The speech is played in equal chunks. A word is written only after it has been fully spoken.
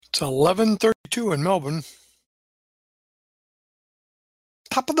It's 11:32 in Melbourne.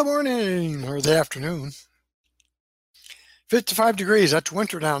 Top of the morning or the afternoon. 55 degrees. That's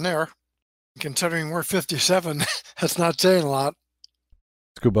winter down there. Considering we're 57, that's not saying a lot.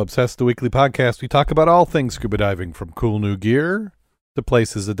 Scuba Obsessed, the weekly podcast. We talk about all things scuba diving, from cool new gear to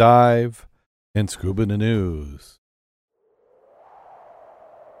places to dive and scuba news.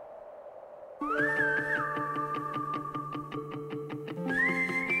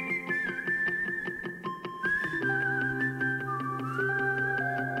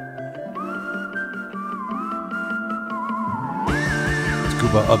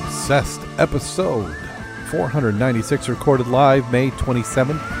 Scuba Obsessed, episode 496, recorded live May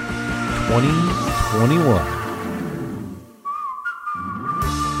 27th, 2021.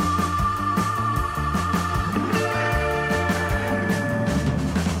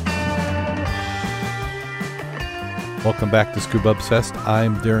 Welcome back to Scuba Obsessed.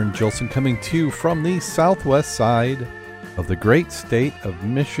 I'm Darren Gilson, coming to you from the southwest side of the great state of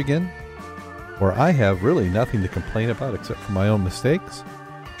Michigan, where I have really nothing to complain about except for my own mistakes.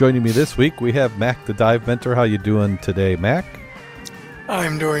 Joining me this week, we have Mac the Dive Mentor. How you doing today, Mac?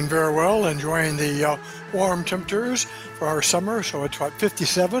 I'm doing very well, enjoying the warm temperatures for our summer. So it's about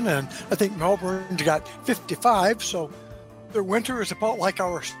 57, and I think Melbourne's got 55. So their winter is about like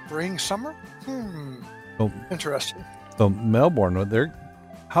our spring, summer. Interesting. So Melbourne, they're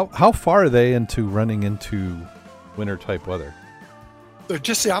how far are they into running into winter type weather? They're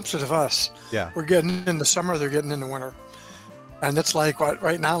just the opposite of us. Yeah. We're getting in the summer, they're getting in the winter. And it's like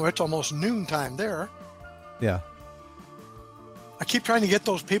right now, it's almost noontime there. Yeah. I keep trying to get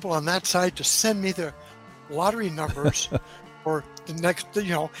those people on that side to send me their lottery numbers for the next,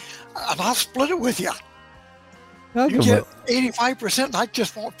 and I'll split it with you. You get 85%, and I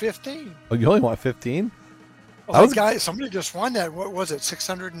just want 15. Oh, you only want 15? Well, somebody just won that. What was it,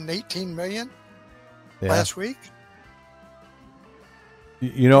 618 million last week?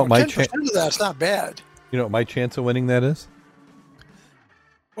 You know what my chance of that's not bad. You know what my chance of winning that is?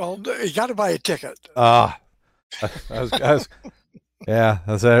 Well, you got to buy a ticket. Yeah. I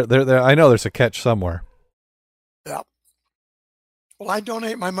know there's a catch somewhere. Yeah. Well, I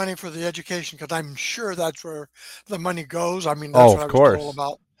donate my money for the education because I'm sure that's where the money goes. I mean, that's what I was told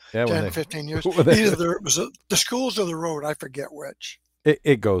about 10, 15 years. Either it was the schools or the road. I forget which.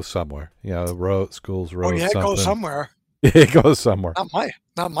 It goes somewhere. Schools, roads. Oh, yeah, it goes somewhere. It goes somewhere.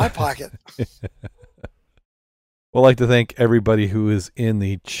 Not my pocket. We'd like to thank everybody who is in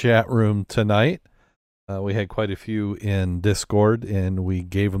the chat room tonight. We had quite a few in Discord, and we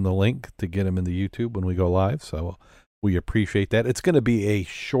gave them the link to get them in the YouTube when we go live, so we appreciate that. It's going to be a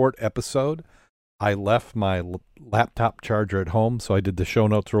short episode. I left my laptop charger at home, so I did the show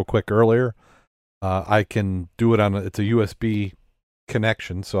notes real quick earlier. I can do it it's a USB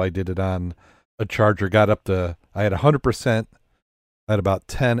connection, so I did it on a charger. I had 100% at about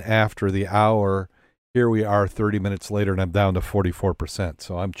 10 after the hour. Here we are 30 minutes later, and I'm down to 44%.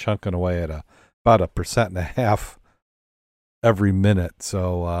 So I'm chunking away at about 1.5% every minute.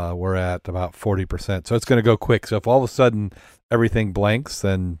 So we're at about 40%. So it's going to go quick. So if all of a sudden everything blanks,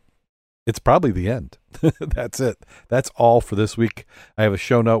 then it's probably the end. That's it. That's all for this week. I have a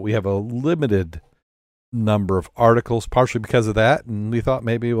show note. We have a limited number of articles, partially because of that, and we thought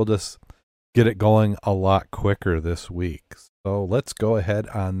maybe we'll just get it going a lot quicker this week. So let's go ahead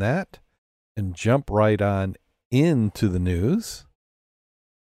on that and jump right on into the news.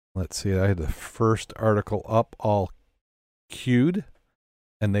 Let's see, I had the first article up all queued,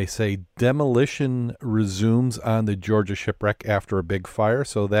 and they say demolition resumes on the Georgia shipwreck after a big fire.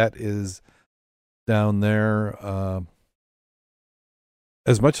 So that is down there.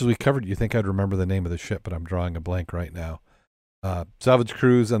 As much as we covered, you think I'd remember the name of the ship, but I'm drawing a blank right now. Salvage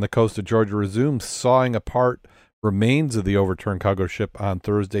crews on the coast of Georgia resumed sawing apart remains of the overturned cargo ship on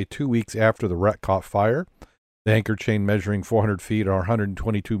Thursday, 2 weeks after the wreck caught fire. The anchor chain measuring 400 feet or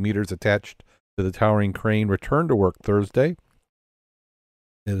 122 meters attached to the towering crane returned to work Thursday.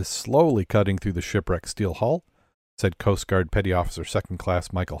 It is slowly cutting through the shipwreck's steel hull, said Coast Guard Petty Officer Second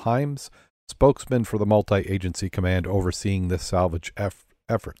Class Michael Himes, spokesman for the multi-agency command overseeing the salvage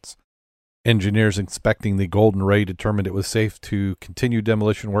efforts. Engineers inspecting the Golden Ray determined it was safe to continue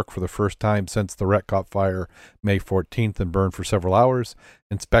demolition work for the first time since the wreck caught fire May 14th and burned for several hours.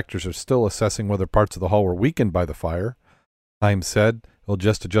 Inspectors are still assessing whether parts of the hull were weakened by the fire. Himes said, "We'll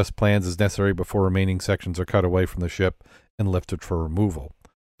just adjust plans as necessary before remaining sections are cut away from the ship and lifted for removal."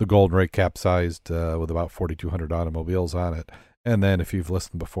 The Golden Ray capsized with about 4,200 automobiles on it. And then if you've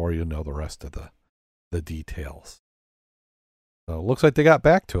listened before, you'll know the rest of the details. So it looks like they got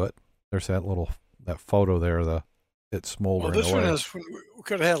back to it. There's that photo there, the it smoldering Well, this away. one is what we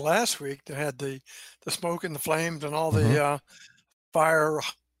could have had last week. That had the smoke and the flames and all Mhm. the fire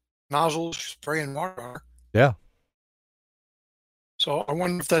nozzles spraying water. Yeah. So I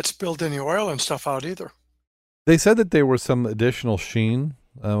wonder if that spilled any oil and stuff out either. They said that there was some additional sheen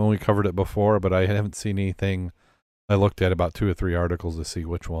when we covered it before, but I haven't seen anything. I looked at about 2 or 3 articles to see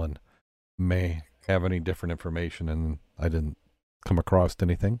which one may have any different information, and I didn't come across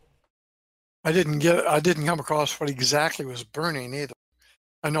anything. I didn't come across what exactly was burning either.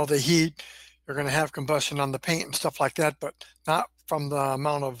 I know the heat, you're going to have combustion on the paint and stuff like that, but not from the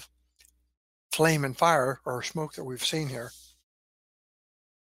amount of flame and fire or smoke that we've seen here.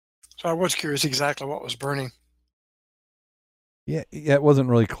 So I was curious exactly what was burning. Yeah, it wasn't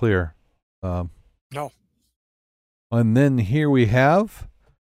really clear. No. And then here we have,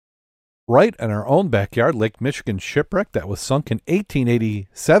 right in our own backyard, Lake Michigan shipwreck that was sunk in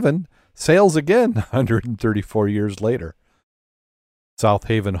 1887, sails again 134 years later. South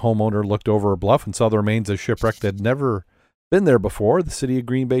Haven homeowner looked over a bluff and saw the remains of a shipwreck that had never been there before. The City of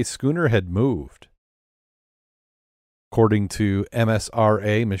Green Bay schooner had moved. According to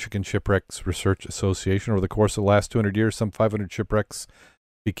MSRA, Michigan Shipwrecks Research Association, over the course of the last 200 years, some 500 shipwrecks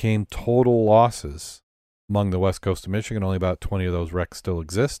became total losses among the west coast of Michigan. Only about 20 of those wrecks still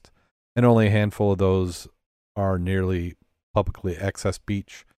exist, and only a handful of those are nearly publicly accessed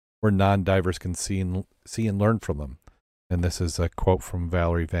beach where non-divers can see and learn from them. And this is a quote from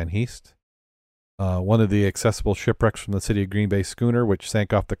Valerie Van Heest. One of the accessible shipwrecks from the City of Green Bay schooner, which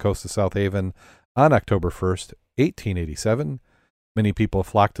sank off the coast of South Haven on October 1st, 1887. Many people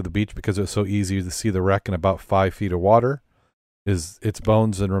flocked to the beach because it was so easy to see the wreck in about 5 feet of water. Its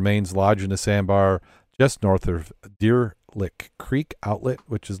bones and remains lodged in a sandbar just north of Deer Lick Creek Outlet,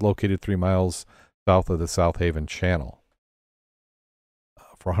 which is located 3 miles south of the South Haven Channel.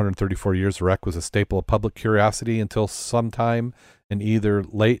 For 134 years, the wreck was a staple of public curiosity until sometime in either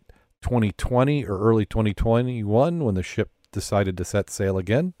late 2020 or early 2021 when the ship decided to set sail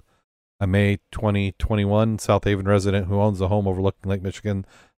again. A May 2021 South Haven resident who owns a home overlooking Lake Michigan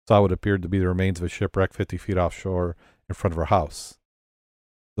saw what appeared to be the remains of a shipwreck 50 feet offshore in front of her house.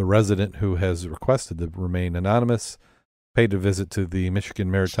 The resident, who has requested to remain anonymous, paid a visit to the Michigan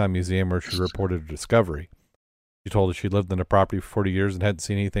Maritime Museum where she reported her discovery. She told us she lived on the property for 40 years and hadn't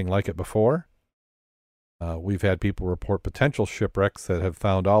seen anything like it before. We've had people report potential shipwrecks that have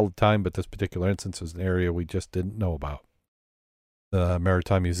found all the time, but this particular instance is an area we just didn't know about. The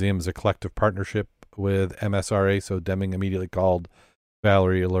Maritime Museum is a collective partnership with MSRA, so Deming immediately called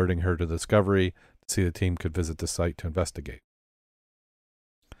Valerie, alerting her to the discovery to see the team could visit the site to investigate.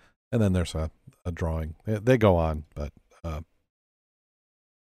 And then there's a drawing. They go on, but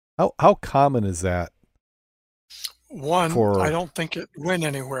how common is that? I don't think it went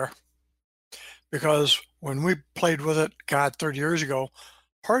anywhere, because when we played with it, 30 years ago,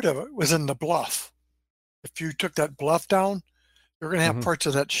 part of it was in the bluff. If you took that bluff down, you're going to have parts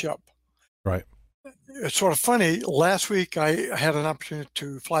of that ship. Right. It's sort of funny. Last week, I had an opportunity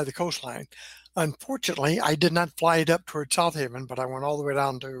to fly the coastline. Unfortunately, I did not fly it up toward South Haven, but I went all the way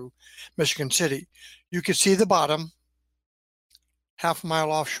down to Michigan City. You could see the bottom, half a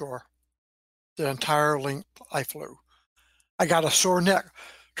mile offshore. The entire length I flew. I got a sore neck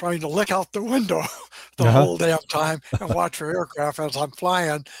trying to look out the window the whole damn time and watch for aircraft as I'm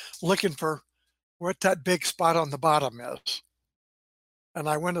flying, looking for what that big spot on the bottom is. And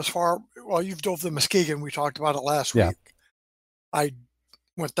I went as far, well, you've dove the Muskegon. We talked about it last week. I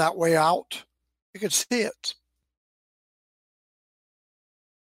went that way out. You could see it.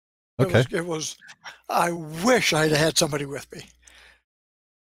 Okay. It was, I wish I'd had somebody with me.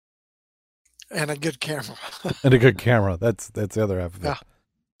 And a good camera. And a good camera. That's the other half of it. Yeah.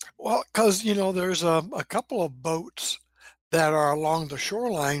 Well, because, there's a couple of boats that are along the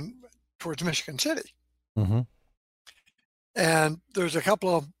shoreline towards Michigan City. Mm-hmm. And there's a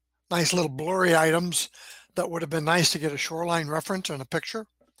couple of nice little blurry items that would have been nice to get a shoreline reference in a picture.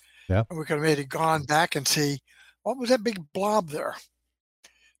 Yeah. And we could have maybe gone back and see, what was that big blob there?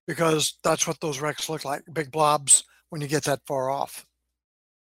 Because that's what those wrecks look like, big blobs when you get that far off.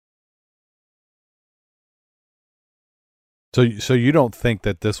 So you don't think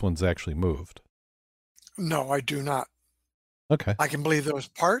that this one's actually moved? No, I do not. Okay. I can believe those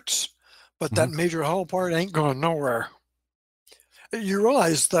parts, but that major hull part ain't going nowhere. You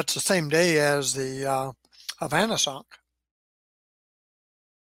realize that's the same day as the Havana sunk.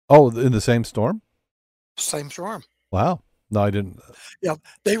 Oh, in the same storm? Same storm. Wow. No, I didn't. Yeah,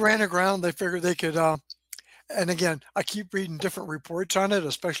 they ran aground. They figured they could, and again, I keep reading different reports on it,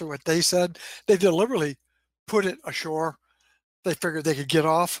 especially what they said. They deliberately put it ashore. They figured they could get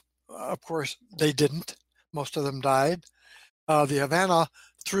off. Of course, they didn't. Most of them died. The Havana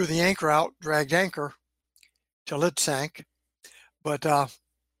threw the anchor out, dragged anchor till it sank, but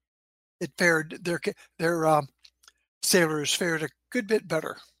it fared their sailors fared a good bit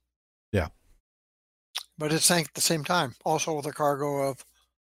better. Yeah, but it sank at the same time, also with a cargo of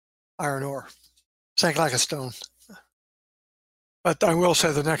iron ore. Sank like a stone. But I will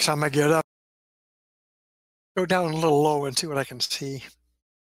say the next time I get up, go down a little low and see what I can see.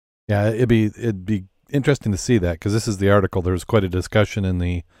 Yeah, it'd be interesting to see that, because this is the article. There was quite a discussion in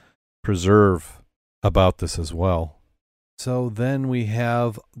the Preserve about this as well. So then we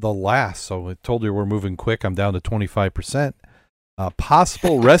have the last. So I told you we're moving quick. I'm down to 25%.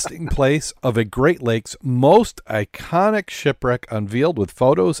 Possible resting place of a Great Lakes most iconic shipwreck unveiled with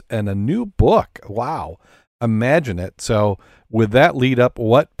photos and a new book. Wow. Imagine it. So with that lead up,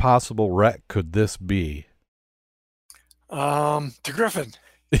 what possible wreck could this be? The Griffin.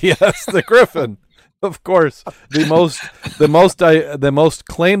 Yes, the Griffin. Of course, the most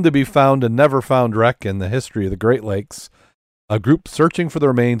claimed to be found and never found wreck in the history of the Great Lakes. A group searching for the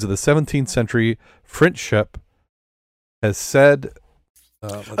remains of the 17th century French ship has said.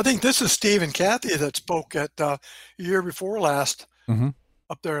 I think this is Steve and Kathy that spoke at year before last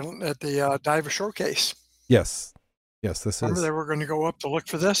up there at the Diver Showcase. Yes, this Remember they were going to go up to look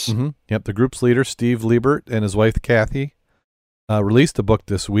for this? Mm-hmm. Yep, the group's leader, Steve Liebert, and his wife, Kathy, released a book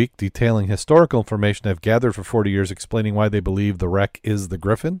this week detailing historical information they've gathered for 40 years, explaining why they believe the wreck is the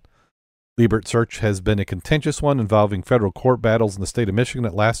Griffin. Liebert's search has been a contentious one involving federal court battles in the state of Michigan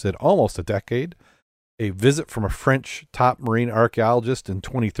that lasted almost a decade. A visit from a French top marine archaeologist in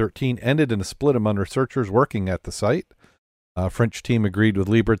 2013 ended in a split among researchers working at the site. A French team agreed with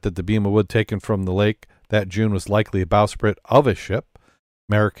Liebert that the beam of wood taken from the lake that June was likely a bowsprit of a ship.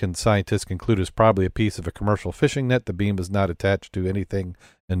 American scientists conclude it was probably a piece of a commercial fishing net. The beam was not attached to anything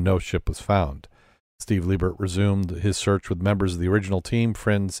and no ship was found. Steve Liebert resumed his search with members of the original team,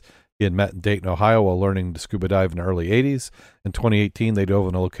 friends he had met in Dayton, Ohio, while learning to scuba dive in the early 80s. In 2018, they dove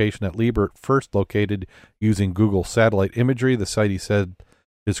in a location that Liebert first located using Google satellite imagery. The site, he said,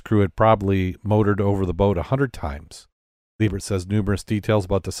 his crew had probably motored over the boat 100 times. Liebert says numerous details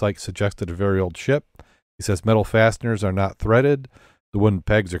about the site suggested a very old ship. He says metal fasteners are not threaded. The wooden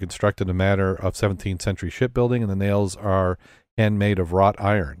pegs are constructed in a manner of 17th century shipbuilding, and the nails are handmade of wrought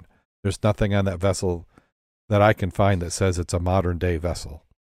iron. There's nothing on that vessel that I can find that says it's a modern-day vessel.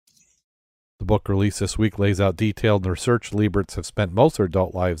 The book released this week lays out detailed research Lieberts have spent most of their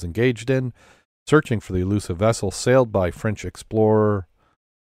adult lives engaged in, searching for the elusive vessel sailed by French explorer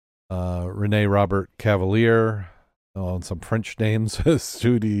René Robert Cavelier, and some French names,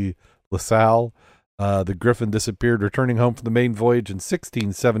 Sudi LaSalle. The Griffin disappeared, returning home from the main voyage in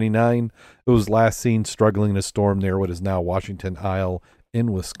 1679. It was last seen struggling in a storm near what is now Washington Isle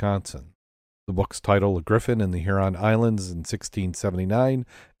in Wisconsin. The book's title, A Griffin in the Huron Islands in 1679,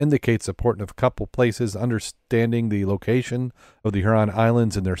 indicates the importance of a couple places, understanding the location of the Huron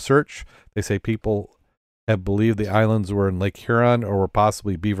Islands in their search. They say people have believed the islands were in Lake Huron or were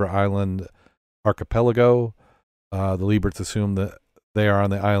possibly Beaver Island archipelago. The Lieberts assume that they are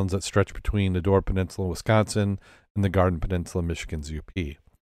on the islands that stretch between the Door Peninsula, Wisconsin, and the Garden Peninsula, Michigan's UP.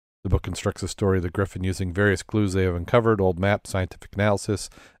 The book constructs a story of the Griffin using various clues they have uncovered, old maps, scientific analysis,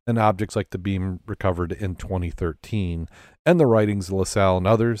 and objects like the beam recovered in 2013, and the writings of LaSalle and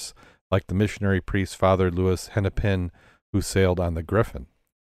others, like the missionary priest Father Louis Hennepin, who sailed on the Griffin.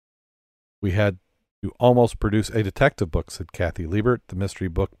 We had to almost produce a detective book, said Kathy Liebert, the mystery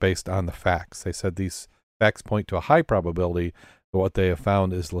book based on the facts. They said these facts point to a high probability that what they have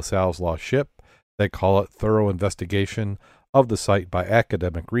found is LaSalle's lost ship. They call it thorough investigation of the site by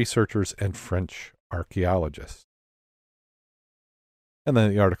academic researchers and French archaeologists. And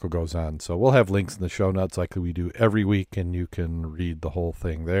then the article goes on. So we'll have links in the show notes like we do every week, and you can read the whole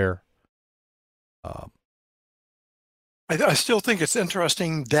thing there. I still think it's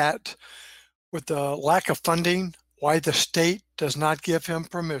interesting that with the lack of funding, why the state does not give him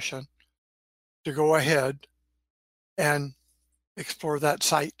permission to go ahead and explore that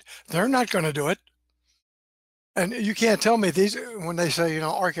site. They're not going to do it. And you can't tell me these, when they say,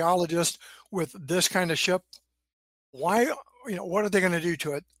 archaeologists with this kind of ship, why, what are they going to do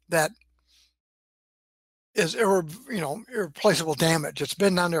to it that is irreplaceable damage? It's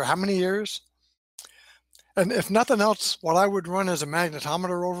been down there how many years? And if nothing else, what I would run is a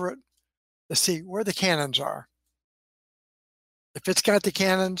magnetometer over it to see where the cannons are. If it's got the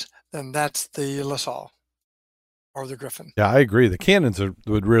cannons, then that's the LaSalle or the Griffin. Yeah, I agree. The cannons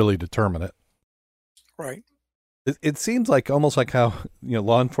would really determine it. Right. It seems like almost like how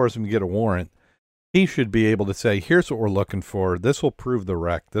law enforcement get a warrant. He should be able to say, here's what we're looking for. This will prove the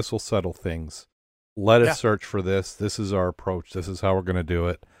wreck. This will settle things. let Yeah. us search for this. This is our approach. This is how we're going to do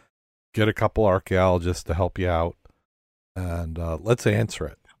it. Get a couple archaeologists to help you out, and let's answer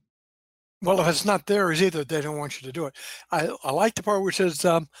it. Well, if it's not theirs either, they don't want you to do it. I like the part where it says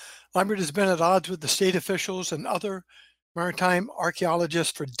Lambert has been at odds with the state officials and other maritime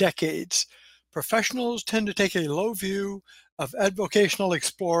archaeologists for decades. Professionals tend to take a low view of avocational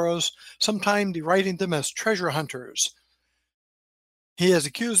explorers, sometimes deriding them as treasure hunters. He has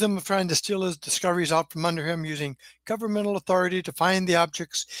accused them of trying to steal his discoveries out from under him using governmental authority to find the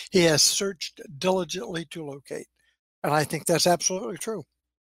objects he has searched diligently to locate. And I think that's absolutely true.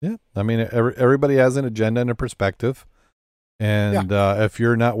 Yeah. I mean, everybody has an agenda and a perspective. And if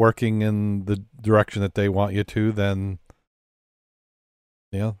you're not working in the direction that they want you to, then,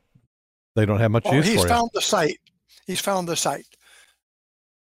 they don't have much use for you. He's found the site. He's found the site.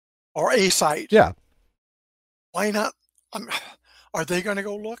 Or a site. Yeah. Why not? Are they going to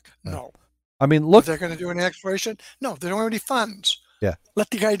go look? No. I mean, look. Are they going to do any exploration? No, they don't have any funds. Yeah. Let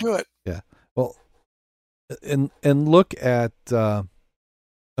the guy do it. Yeah. Well, and look at,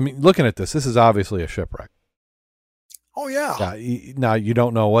 looking at this is obviously a shipwreck. Oh, yeah. Now, you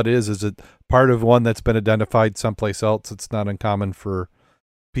don't know what it is. Is it part of one that's been identified someplace else? It's not uncommon for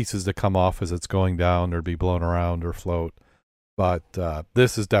pieces to come off as it's going down or be blown around or float. But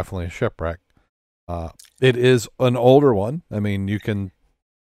this is definitely a shipwreck. It is an older one. I mean, you can,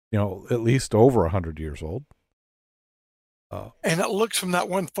 at least over 100 years old. And it looks from that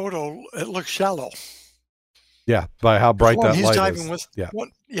one photo, it looks shallow. Yeah, by how bright that he's light diving is. With, yeah.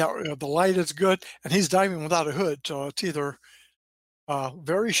 The light is good, and he's diving without a hood, so it's either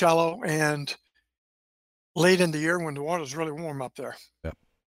very shallow and late in the year when the water's really warm up there. Yep.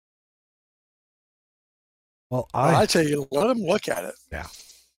 Well, I'd say let him look at it.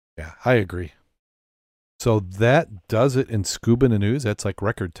 Yeah, I agree. So that does it in Scuba News. That's like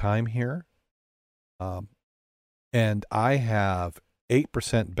record time here. And I have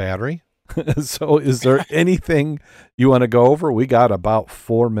 8% battery. So is there anything you want to go over? We got about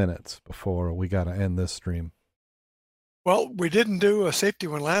 4 minutes before we got to end this stream. Well, we didn't do a safety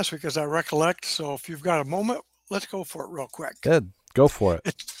one last week, as I recollect. So if you've got a moment, let's go for it real quick. Good. Go for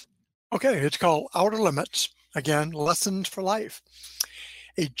it. It's called Outer Limits. Again, lessons for life.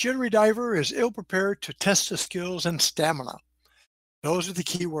 A jittery diver is ill-prepared to test his skills and stamina. Those are the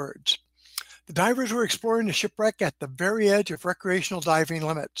key words. The divers were exploring the shipwreck at the very edge of recreational diving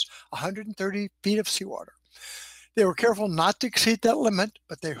limits, 130 feet of seawater. They were careful not to exceed that limit,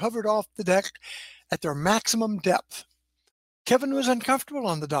 but they hovered off the deck at their maximum depth. Kevin was uncomfortable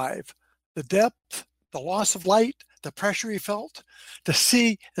on the dive. The depth, the loss of light, the pressure he felt, to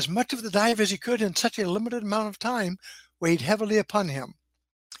see as much of the dive as he could in such a limited amount of time weighed heavily upon him.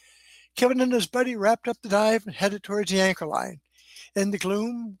 Kevin and his buddy wrapped up the dive and headed towards the anchor line. In the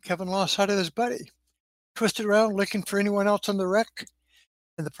gloom, Kevin lost sight of his buddy, twisted around looking for anyone else on the wreck.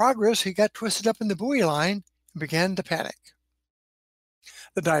 In the progress, he got twisted up in the buoy line and began to panic.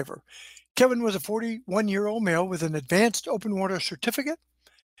 The diver. Kevin was a 41-year-old male with an advanced open water certificate,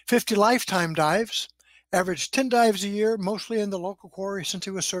 50 lifetime dives, averaged 10 dives a year, mostly in the local quarry since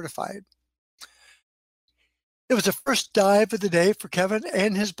he was certified. It was the first dive of the day for Kevin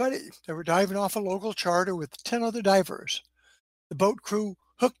and his buddy. They were diving off a local charter with 10 other divers. The boat crew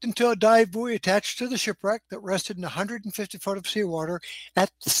hooked into a dive buoy attached to the shipwreck that rested in 150 foot of seawater at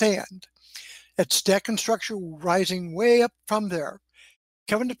the sand, its deck and structure rising way up from there.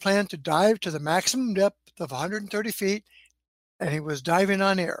 Kevin had planned to dive to the maximum depth of 130 feet, and he was diving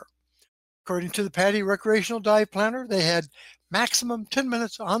on air. According to the PADI Recreational Dive Planner, they had maximum 10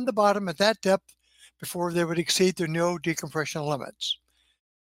 minutes on the bottom at that depth before they would exceed their no decompression limits.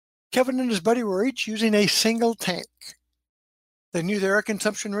 Kevin and his buddy were each using a single tank. They knew their air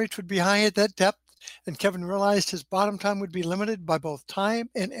consumption rates would be high at that depth, and Kevin realized his bottom time would be limited by both time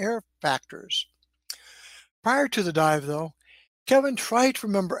and air factors. Prior to the dive, though, Kevin tried to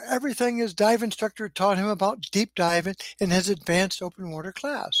remember everything his dive instructor taught him about deep diving in his advanced open water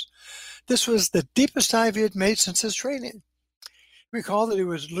class. This was the deepest dive he had made since his training. He recalled that he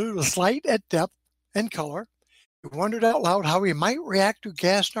was loose light at depth and color. He wondered out loud how he might react to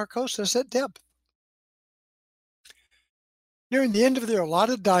gas narcosis at depth. Nearing the end of their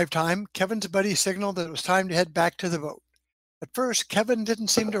allotted dive time, Kevin's buddy signaled that it was time to head back to the boat. At first, Kevin didn't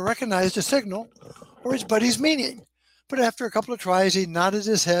seem to recognize the signal or his buddy's meaning, but after a couple of tries, he nodded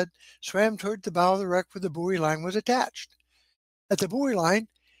his head, swam toward the bow of the wreck where the buoy line was attached. At the buoy line,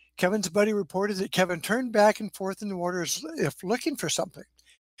 Kevin's buddy reported that Kevin turned back and forth in the water as if looking for something.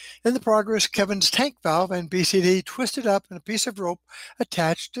 In the progress, Kevin's tank valve and BCD twisted up in a piece of rope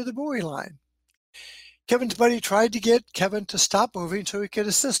attached to the buoy line. Kevin's buddy tried to get Kevin to stop moving so he could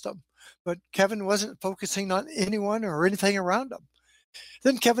assist him, but Kevin wasn't focusing on anyone or anything around him.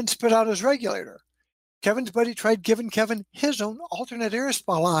 Then Kevin spit out his regulator. Kevin's buddy tried giving Kevin his own alternate air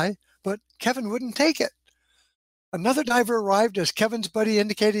supply, but Kevin wouldn't take it. Another diver arrived as Kevin's buddy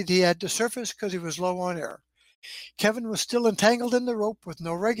indicated he had to surface because he was low on air. Kevin was still entangled in the rope with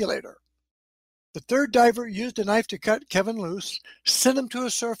no regulator. The third diver used a knife to cut Kevin loose, sent him to a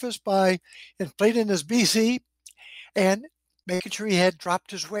surface by inflating his BC and making sure he had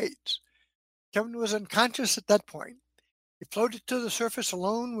dropped his weights. Kevin was unconscious at that point. He floated to the surface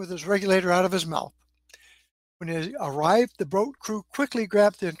alone with his regulator out of his mouth. When he arrived, the boat crew quickly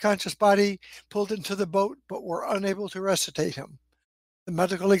grabbed the unconscious body, pulled into the boat, but were unable to resuscitate him. The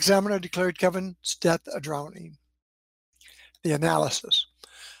medical examiner declared Kevin's death a drowning. The analysis.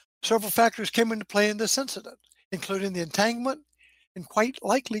 Several factors came into play in this incident, including the entanglement and quite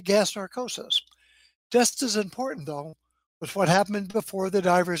likely gas narcosis. Just as important, though, was what happened before the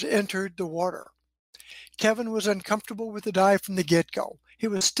divers entered the water. Kevin was uncomfortable with the dive from the get-go. He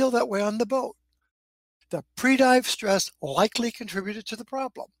was still that way on the boat. The pre-dive stress likely contributed to the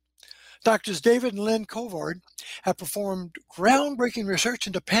problem. Doctors David and Lynn Covard have performed groundbreaking research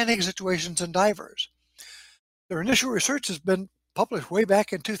into panic situations in divers. Their initial research has been published way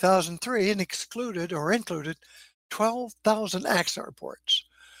back in 2003 and included 12,000 accident reports.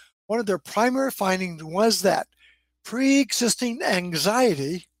 One of their primary findings was that pre-existing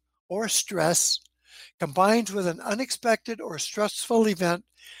anxiety or stress combines with an unexpected or stressful event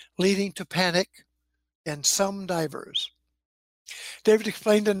leading to panic in some divers. David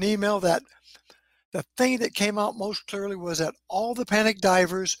explained in an email that the thing that came out most clearly was that all the panic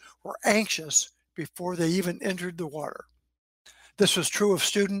divers were anxious before they even entered the water. This was true of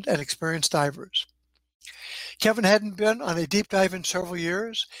student and experienced divers. Kevin hadn't been on a deep dive in several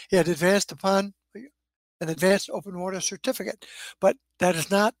years. He had advanced upon an advanced open water certificate, but that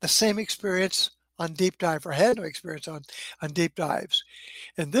is not the same experience on deep dive, or had no experience on deep dives.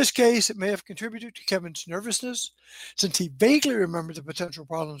 In this case, it may have contributed to Kevin's nervousness, since he vaguely remembered the potential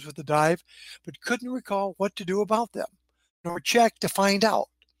problems with the dive, but couldn't recall what to do about them, nor check to find out.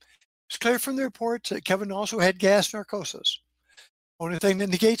 It's clear from the reports that Kevin also had gas narcosis. Only thing that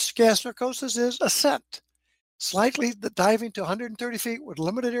negates gas narcosis is ascent. Slightly diving to 130 feet with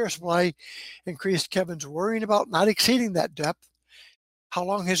limited air supply increased Kevin's worrying about not exceeding that depth, how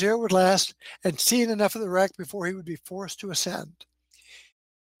long his air would last, and seeing enough of the wreck before he would be forced to ascend.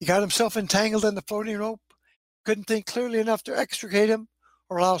 He got himself entangled in the floating rope, couldn't think clearly enough to extricate him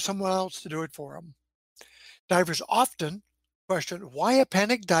or allow someone else to do it for him. Divers often question why a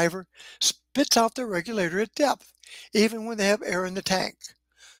panicked diver spits out their regulator at depth, even when they have air in the tank.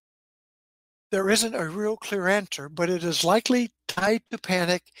 There isn't a real clear answer, but it is likely tied to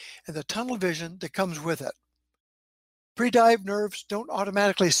panic and the tunnel vision that comes with it. Pre-dive nerves don't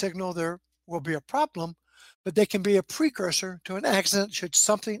automatically signal there will be a problem, but they can be a precursor to an accident should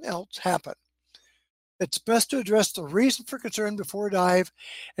something else happen. It's best to address the reason for concern before a dive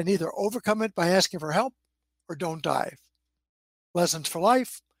and either overcome it by asking for help or don't dive. Lessons for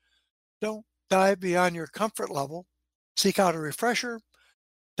life: don't dive beyond your comfort level. Seek out a refresher.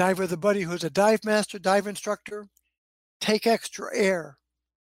 Dive with a buddy who's a dive master, dive instructor. Take extra air.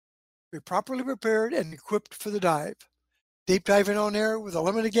 Be properly prepared and equipped for the dive. Deep diving on air with a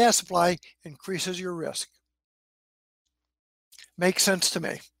limited gas supply increases your risk. Makes sense to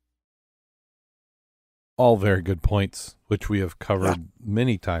me. All very good points, which we have covered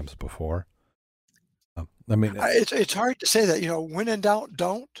many times before. It's hard to say that, when in doubt,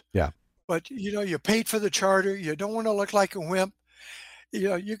 don't. Yeah. But, you paid for the charter. You don't want to look like a wimp.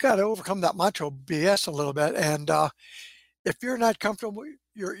 You got to overcome that macho BS a little bit. And if you're not comfortable,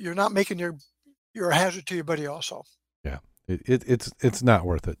 you're not making you're a hazard to your buddy also. Yeah. It's not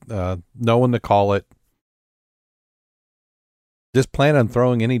worth it. No one to call it. Just plan on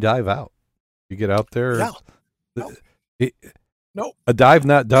throwing any dive out. You get out there. Yeah. No. A dive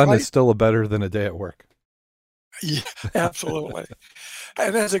not done is still better than a day at work. Yeah, absolutely.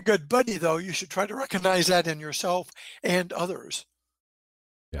 And as a good buddy, though, you should try to recognize that in yourself and others.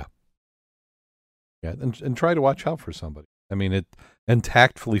 Yeah. Yeah, and try to watch out for somebody. And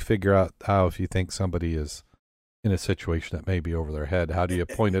tactfully figure out how, if you think somebody is in a situation that may be over their head, how do you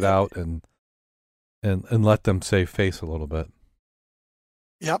point it out and let them save face a little bit?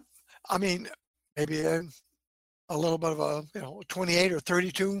 Yep. Maybe a little bit of a 28 or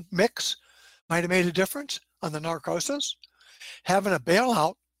 32 mix might have made a difference on the narcosis. Having a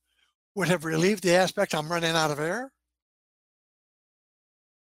bailout would have relieved the aspect I'm running out of air.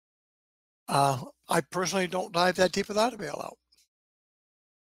 I personally don't dive that deep without a bailout.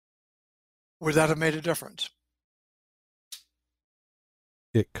 Would that have made a difference?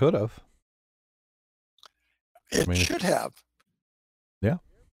 It could have. It should have. Yeah.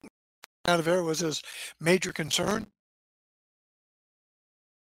 Out of air was his major concern.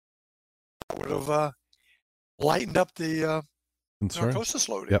 Would have lightened up the narcosis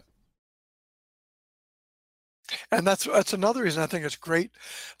loading. Yep. And that's another reason I think it's great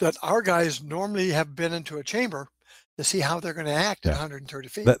that our guys normally have been into a chamber to see how they're going to act at 130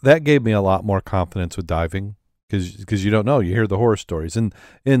 feet. That gave me a lot more confidence with diving because you don't know. You hear the horror stories. And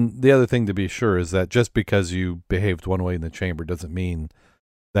the other thing to be sure is that just because you behaved one way in the chamber doesn't mean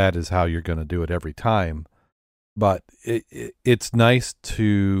that is how you're going to do it every time. But it's nice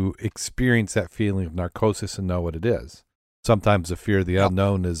to experience that feeling of narcosis and know what it is. Sometimes the fear of the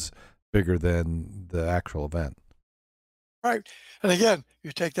unknown is bigger than the actual event. Right. And again,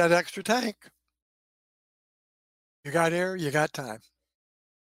 you take that extra tank. You got air, you got time.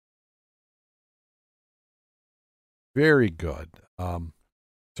 Very good.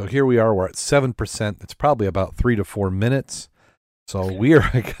 So here we are. We're at 7%. It's probably about 3 to 4 minutes. So we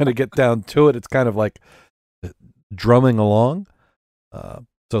are going to get down to it. It's kind of like drumming along.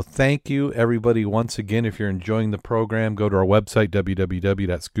 So thank you, everybody, once again. If you're enjoying the program, go to our website,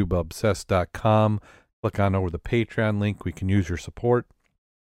 www.scubaobsessed.com. Click on over the Patreon link. We can use your support.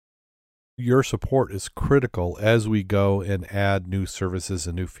 Your support is critical as we go and add new services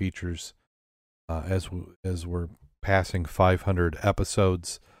and new features as we're passing 500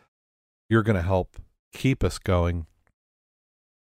 episodes. You're going to help keep us going.